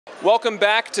Welcome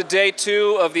back to day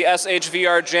 2 of the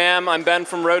SHVR Jam. I'm Ben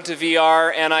from Road to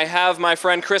VR, and I have my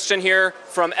friend Christian here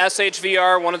from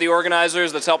SHVR, one of the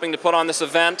organizers that's helping to put on this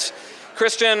event.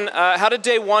 Christian, how did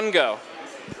day 1 go?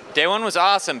 Day 1 was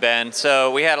awesome, Ben.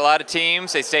 So we had a lot of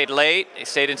teams. They stayed late. They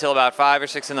stayed until about 5 or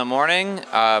 6 in the morning.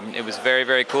 It was very,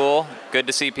 very cool. Good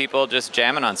to see people just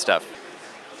jamming on stuff.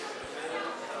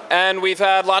 And we've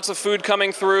had lots of food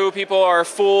coming through. People are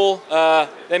full.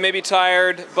 They may be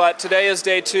tired, but today is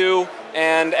day 2,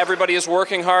 and everybody is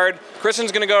working hard.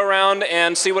 Christian's going to go around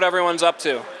and see what everyone's up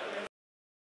to.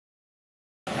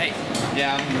 Hey,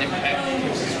 yeah, I'm Nick Peck.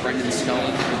 This is Brendan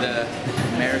Scully for the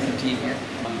American team here.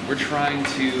 We're trying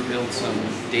to build some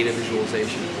data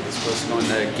visualization. It's supposed to go in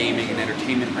the gaming and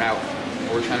entertainment route.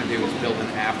 What we're trying to do is build an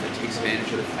app that takes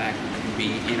advantage of the fact that you can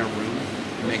be in a room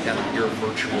and make that your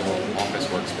virtual office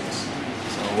workspace.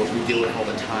 So what we deal with all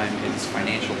the time is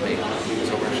financial data.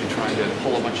 So we're actually trying to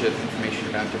pull a bunch of information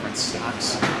about different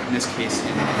stocks, in this case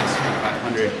in the S&P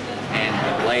 500,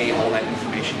 and lay all that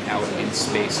information out in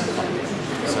space in front of you.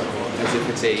 So as if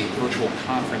it's a virtual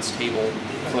conference table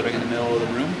floating in the middle of the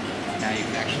room, now you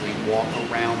can actually walk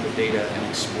around the data and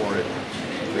explore it.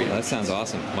 Well, that sounds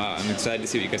awesome. Wow, I'm excited to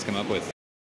see what you guys come up with.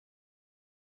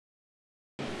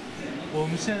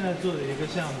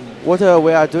 What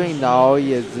we are doing now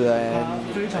is a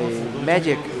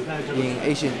magic in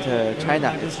ancient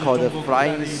China. It's called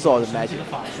flying sword magic.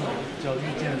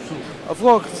 Of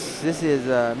course, this is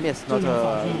a myth, not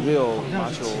a real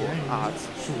martial art.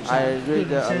 I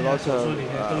read a lot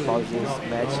about this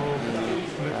magic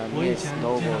in myth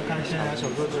novel in Chinese,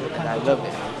 and I love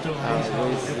it.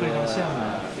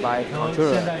 With my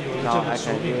controller, now I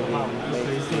can really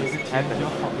make this happen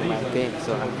in my game,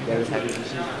 so I'm very happy.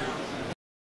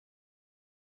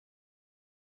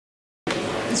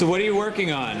 So what are you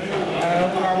working on?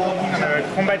 We're working on a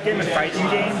combat game, a fighting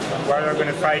game, where we're going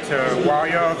to fight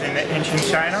warriors in ancient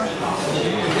China. So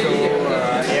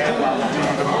yeah, we're working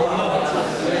on the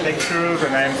mode, textures,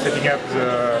 and I'm setting up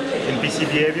the NPC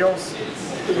behaviors.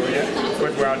 So yeah, that's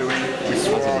what we are doing with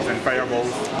swords and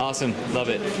fireballs. Awesome, love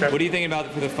it. What are you thinking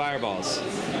about for the fireballs?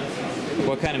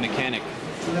 What kind of mechanic?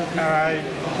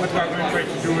 What we're going to try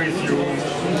to do is you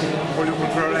hold a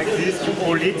controller like this, you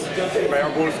hold it,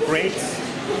 fireball's great,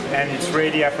 and it's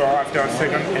ready after a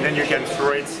second, and then you can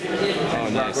throw it.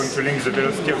 And nice. we're going to link the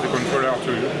velocity of the controller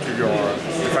to your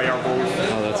fireballs.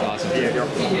 Oh, that's awesome. Behavior.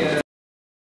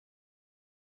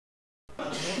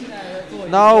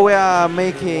 Now we are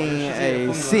making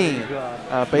a scene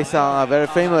based on a very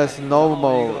famous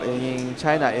novel in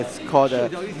China. It's called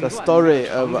The Story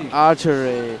of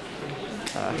Archery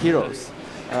Heroes.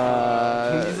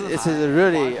 It is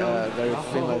really very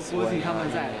famous one in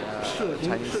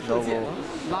Chinese novel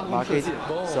market.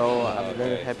 So I'm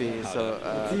very happy to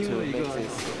make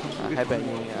this happen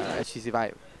in HTC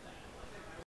Vive.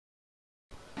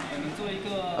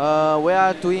 We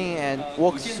are doing a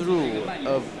walkthrough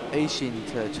of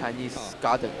ancient Chinese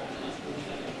garden.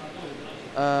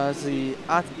 The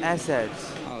art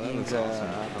assets in the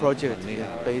project is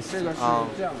based on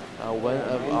one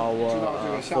of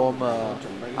our former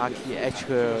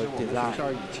architectural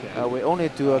design. We only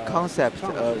do a concept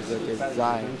of the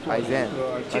design by then,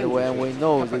 and when we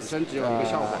know this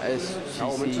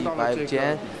SHVR Vive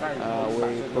Gen,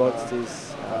 we brought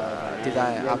this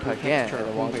design up again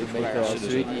and want to make a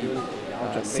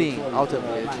 3D scene out of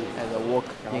it and work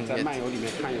in it.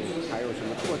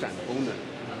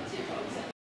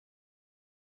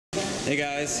 Hey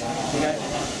guys.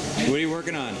 What are you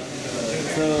working on?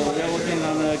 So we are working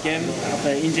on a game of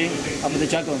the engine of the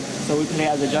dragon. So we play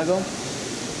as a dragon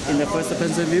in the first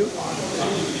person view.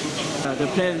 The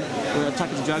plane will attack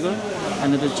the dragon,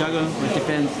 and the dragon will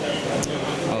defend.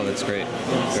 Oh, that's great.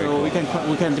 Yeah, so cool.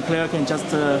 the player can just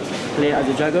play as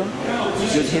a dragon,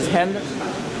 use his hand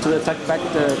to attack back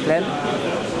the plane,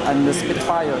 and spit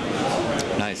fire.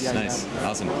 Nice, Yeah, nice, yeah.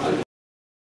 awesome.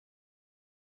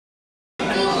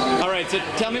 All right, so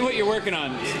tell me what you're working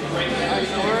on. We're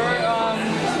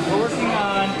working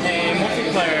on a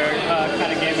multiplayer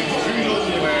kind of game experience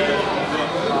where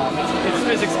it's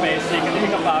physics-based, so you can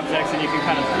pick up objects and you can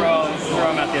kind of throw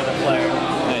them at the other player.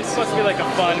 Nice. It's supposed to be like a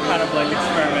fun kind of like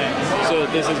experiment. So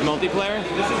this is multiplayer?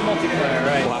 This is multiplayer,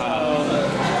 right? Wow.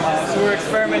 So we're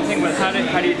experimenting with how do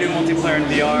you do multiplayer in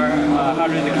VR, how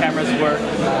do the cameras work,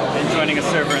 and joining a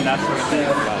server and that sort of thing.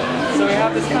 So we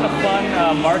have this kind of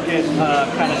fun market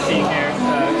kind of scene here.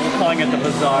 We're calling it the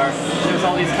bazaar. There's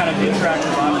all these kind of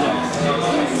interactive objects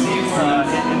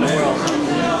in the world.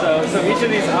 So each of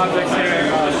these objects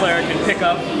here, a player can pick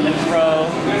up and throw.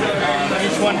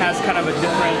 Each one has kind of a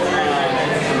different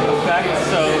effect.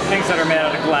 So things that are made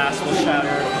out of glass will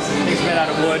shatter. Things made out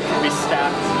of wood can be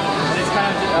stacked. And it's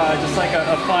kind of just like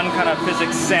a fun kind of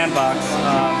physics sandbox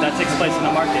that takes place in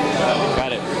the market.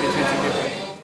 Got it. Between two people.